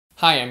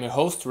Hi, I'm your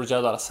host,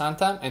 Ruggero Dalla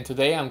Santa, and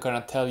today I'm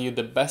gonna tell you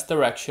the best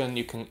direction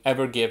you can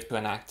ever give to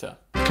an actor.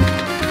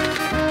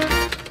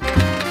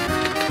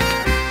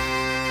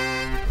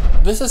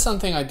 This is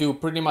something I do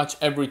pretty much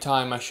every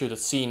time I shoot a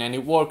scene, and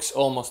it works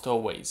almost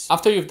always.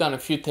 After you've done a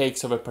few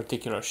takes of a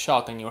particular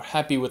shot and you're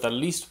happy with at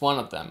least one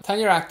of them, tell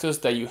your actors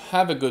that you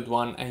have a good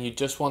one and you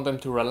just want them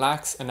to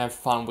relax and have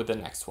fun with the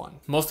next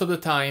one. Most of the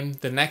time,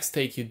 the next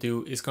take you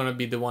do is gonna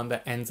be the one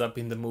that ends up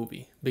in the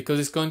movie,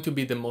 because it's going to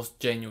be the most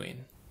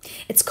genuine.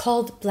 It's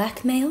called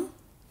blackmail,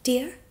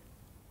 dear.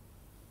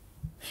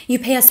 You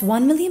pay us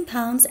 £1 million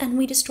and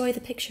we destroy the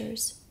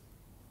pictures.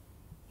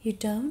 You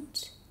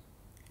don't,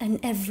 and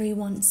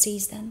everyone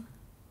sees them.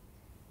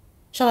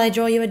 Shall I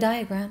draw you a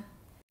diagram?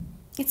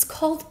 It's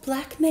called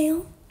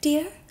blackmail,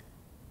 dear.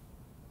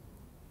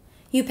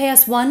 You pay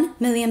us £1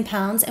 million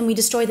and we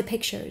destroy the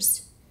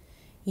pictures.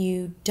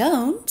 You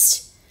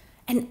don't,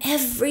 and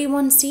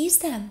everyone sees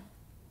them.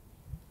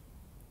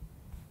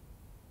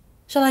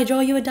 Shall I draw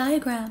you a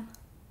diagram?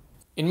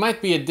 It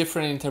might be a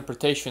different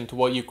interpretation to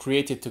what you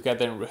created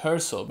together in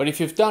rehearsal, but if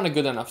you've done a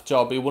good enough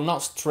job, it will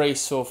not stray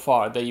so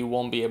far that you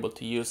won't be able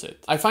to use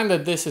it. I find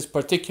that this is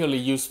particularly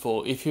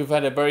useful if you've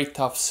had a very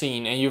tough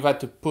scene and you've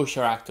had to push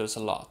your actors a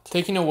lot.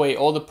 Taking away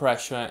all the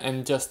pressure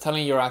and just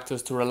telling your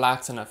actors to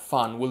relax and have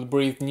fun will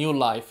breathe new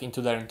life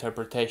into their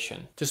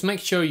interpretation. Just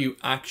make sure you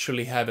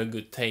actually have a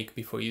good take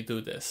before you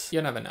do this.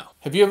 You never know.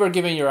 Have you ever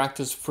given your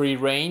actors free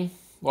rein?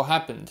 What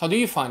happened? How do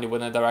you find it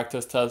when a director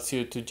tells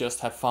you to just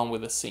have fun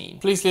with a scene?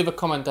 Please leave a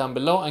comment down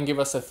below and give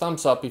us a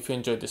thumbs up if you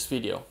enjoyed this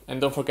video. And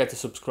don't forget to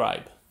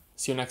subscribe.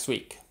 See you next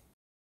week.